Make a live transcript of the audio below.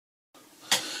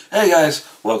Hey guys,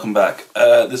 welcome back.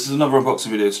 This is another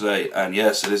unboxing video today, and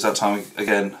yes, it is that time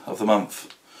again of the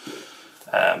month.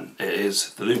 It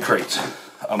is the Loot Crate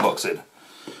unboxing.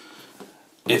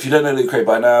 If you don't know Loot Crate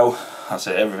by now, I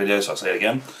say it every video, so I'll say it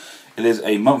again. It is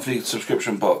a monthly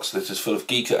subscription box that is full of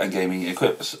geeker and gaming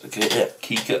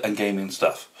geeker and gaming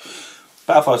stuff.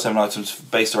 About 5-7 items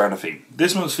based around a theme.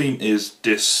 This month's theme is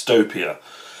Dystopia.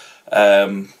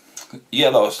 You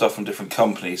get a lot of stuff from different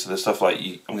companies, so there's stuff like,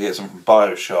 I'm going to get some from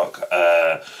Bioshock,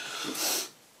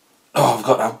 I've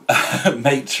got now,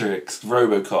 Matrix,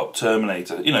 Robocop,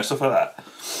 Terminator, you know, stuff like that.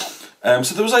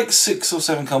 So there was like 6 or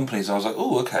 7 companies, and I was like,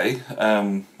 oh, okay,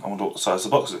 I wonder what the size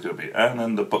of the box is going to be. And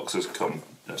then the boxes come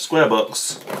in a square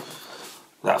box,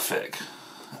 that thick. So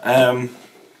I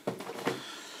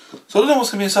don't know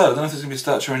what's going to be inside. I don't know if there's going to be a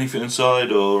statue or anything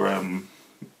inside, or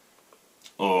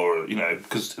you know,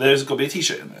 because there's got to be a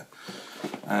t-shirt in there.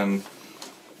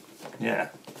 Yeah.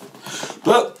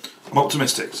 But I'm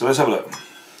optimistic, so let's have a look.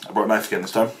 I brought a knife again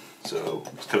this time, so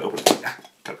let's cut it open. Yeah,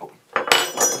 cut it open.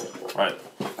 Right,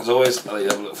 as always, I'll let you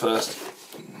have a look first.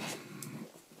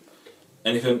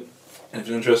 Anything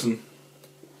interesting?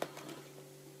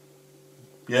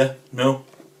 Yeah? No?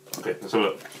 Okay, let's have a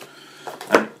look.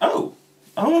 Oh,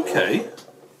 okay.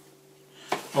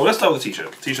 Well, let's start with the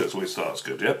t-shirt. T-shirts always starts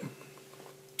good, yep.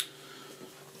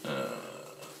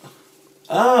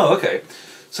 Oh, okay.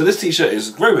 So this t-shirt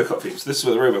is Robocop themed. So this is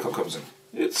where the Robocop comes in.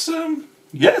 It's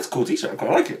yeah, it's a cool t-shirt. I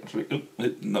quite like it. Actually.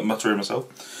 Not muttering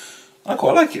myself. I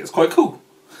quite like it. It's quite cool.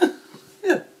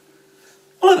 Yeah,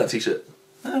 I like that t-shirt.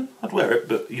 I'd wear it,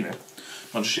 but you know,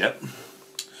 not just yet.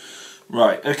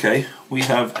 Right. Okay. We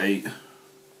have a.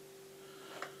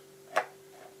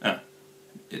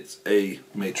 It's a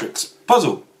Matrix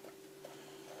puzzle.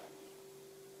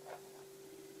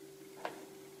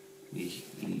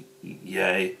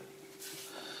 Yay.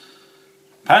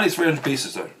 Apparently it's 300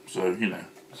 pieces though, so you know,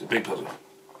 it's a big puzzle.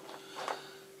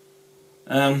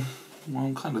 Well,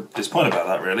 I'm kind of disappointed about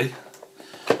that really.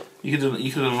 You could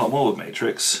have done a lot more with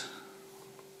Matrix.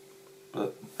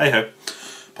 But hey ho.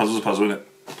 Puzzle's a puzzle, isn't it?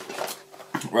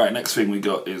 Right, next thing we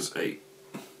got is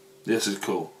this is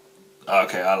cool.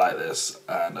 Okay, I like this,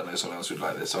 and I know someone else would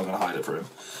like this, so I'm going to hide it for him.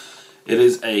 It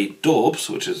is a Dorbs,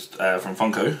 which is from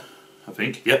Funko, I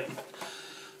think, yep.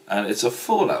 And it's a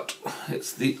Fallout.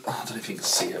 It's the, I don't know if you can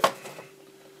see it.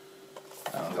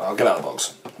 I'll get out of the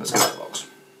box. Let's get out of the box.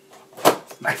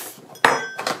 Knife.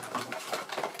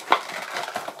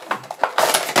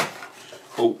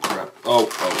 Oh crap. Oh,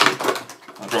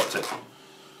 I dropped it.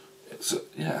 It's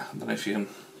yeah, I don't know if you can.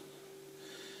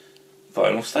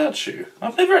 Vinyl statue.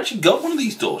 I've never actually got one of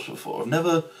these doors before. I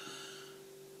never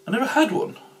had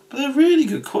one. But they're really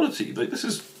good quality. Like, this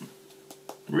is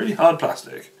really hard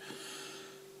plastic.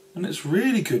 And it's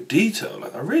really good detail.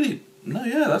 Like,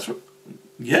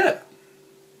 yeah.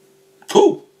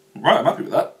 Cool. Right, I'm happy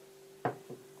with that.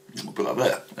 We'll put that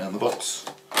there, in the box.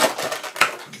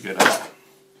 Go down there.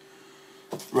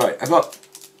 Right, I got.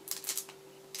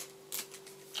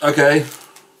 Okay.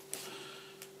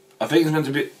 I think it's meant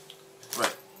to be.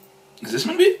 Right. Is this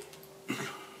meant to be?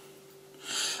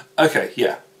 Okay,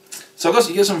 yeah. So I got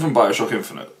you get something from Bioshock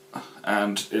Infinite,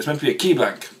 and it's meant to be a key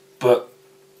blank, but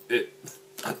I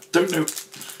don't know.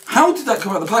 How did that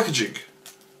come out of the packaging?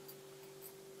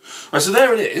 Right, so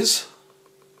there it is.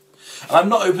 And I've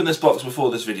not opened this box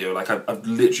before this video, like I've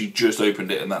literally just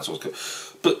opened it and that's what's cool.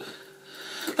 But,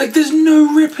 like, there's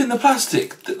no rip in the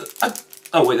plastic.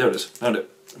 Oh wait, there it is, found it.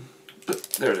 But,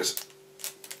 there it is.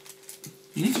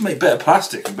 You need to make better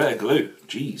plastic and better glue,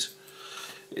 jeez.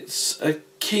 It's a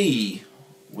key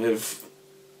with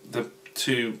the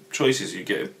 2 choices you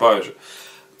get in Bioshock.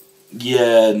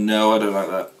 Yeah, no, I don't like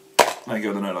that. I go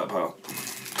with the no like part.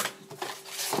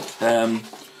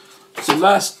 So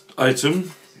last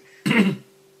item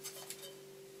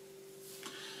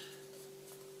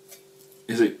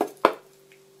is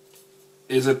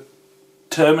a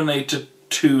Terminator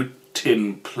 2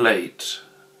 tin plate.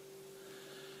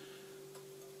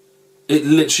 It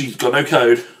literally's got no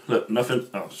code. Look, nothing.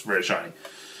 Oh, it's very shiny.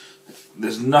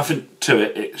 There's nothing to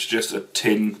it. It's just a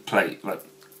tin plate, like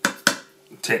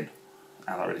tin.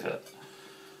 Ow, that really hurt.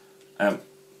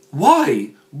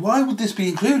 Why? Why would this be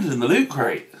included in the Loot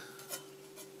Crate?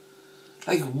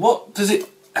 Like, what does it...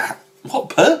 What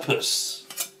purpose?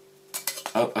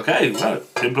 Oh, okay, well,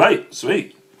 tin plate,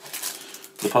 sweet.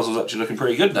 The puzzle's actually looking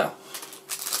pretty good now.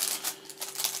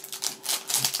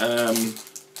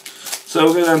 So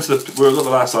we'll go down to we've got the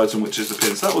last item, which is the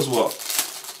pins. That was what?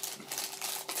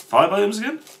 5 items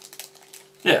again?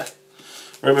 Yeah.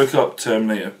 Robocop,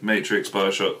 Terminator, Matrix,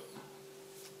 Bioshock.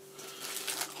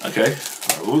 Okay,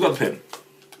 right, well, we've got the pin.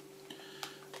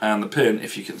 And the pin,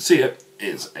 if you can see it,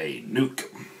 is a nuke.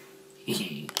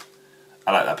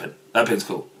 I like that pin. That pin's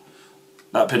cool.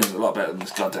 That pin is a lot better than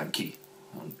this goddamn key.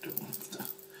 I don't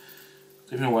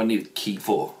even know what I need a key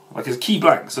for. Like, it's key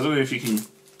blank, so I don't know if you can...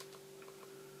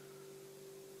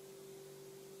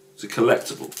 It's a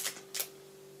collectible.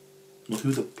 Well,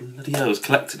 who the bloody hell is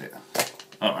collecting it?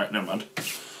 Alright, never mind.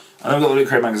 And then we've got the Loot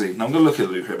Crate magazine. Now I'm going to look at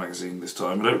the Loot Crate magazine this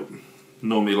time. I don't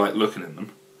normally like looking in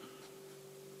them.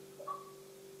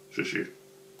 Shush you.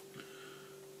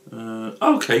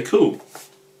 Okay, cool.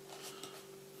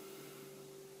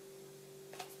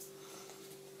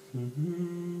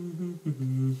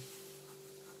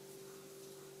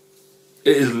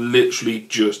 It is literally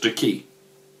just a key.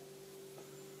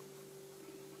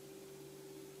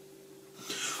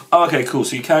 Oh, okay, cool.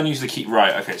 So you can use the key,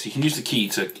 right? Okay, so you can use the key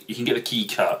to, you can get a key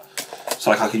cut. So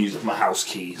like I can use it for my house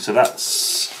key. So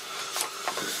that's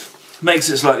makes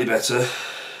it slightly better.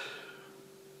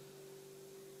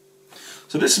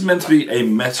 So this is meant to be a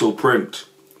metal print.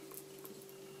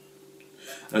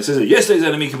 And it says that yesterday's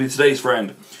enemy can be today's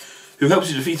friend, who helps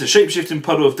you defeat a shape-shifting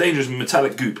puddle of dangerous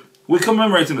metallic goop. We're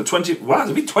commemorating the 20... Wow,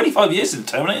 it's been 25 years since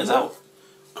Terminator's out?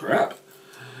 Crap.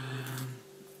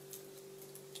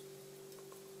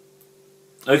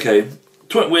 Okay.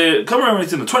 We're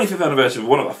commemorating the 25th anniversary of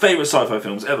one of our favourite sci-fi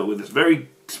films ever with this very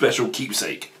special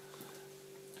keepsake.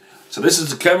 So this is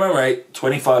to commemorate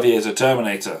 25 years of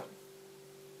Terminator.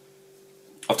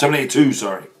 Of Terminator 2,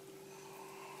 sorry.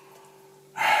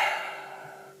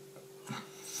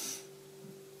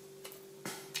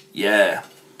 Yeah.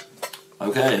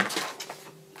 Okay.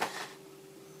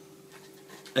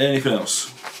 Anything else?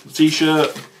 The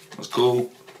t-shirt, that's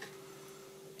cool.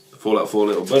 The Fallout 4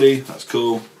 little buddy, that's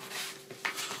cool.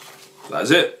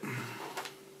 That's it.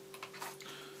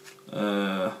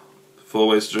 4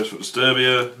 ways to dress for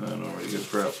Dystopia. No, not really good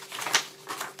crap.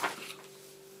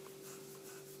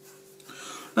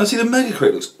 Now see, the Mega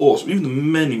Crate looks awesome. Even the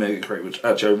mini Mega Crate, which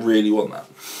actually I really want that.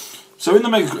 So in the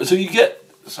Mega Crate, so you get...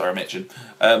 Sorry, I mentioned.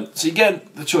 So you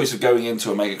get the choice of going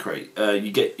into a Mega Crate.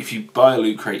 You get, if you buy a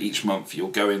Loot Crate each month, you'll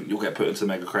get put into the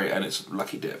Mega Crate, and it's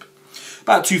lucky dip.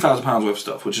 About £2,000 worth of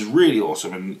stuff, which is really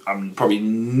awesome, and I'm probably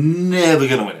never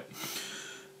going to win it.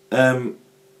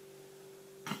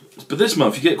 But this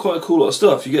month you get quite a cool lot of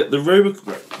stuff. You get the Right,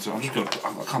 so I'm just going to...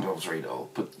 I can't be able to read it all,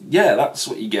 but yeah, that's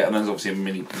what you get, and there's obviously a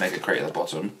mini Mega Crate at the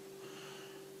bottom.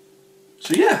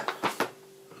 So yeah,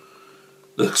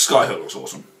 the Skyhook looks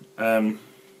awesome.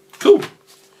 Cool.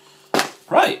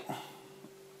 Right.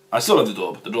 I still love the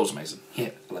door, but the door's amazing. Yeah,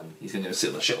 I love him. He's going to go sit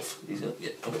on the shelf. He's going to... Yeah,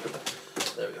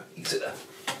 there we go. You can sit there.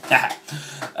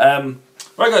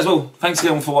 Right, guys. Well, thanks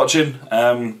again for watching.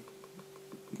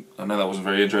 I know that wasn't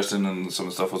very interesting and some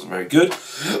of the stuff wasn't very good.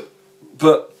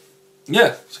 But,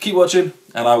 yeah. So keep watching,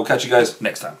 and I will catch you guys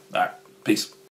next time. Alright. Peace.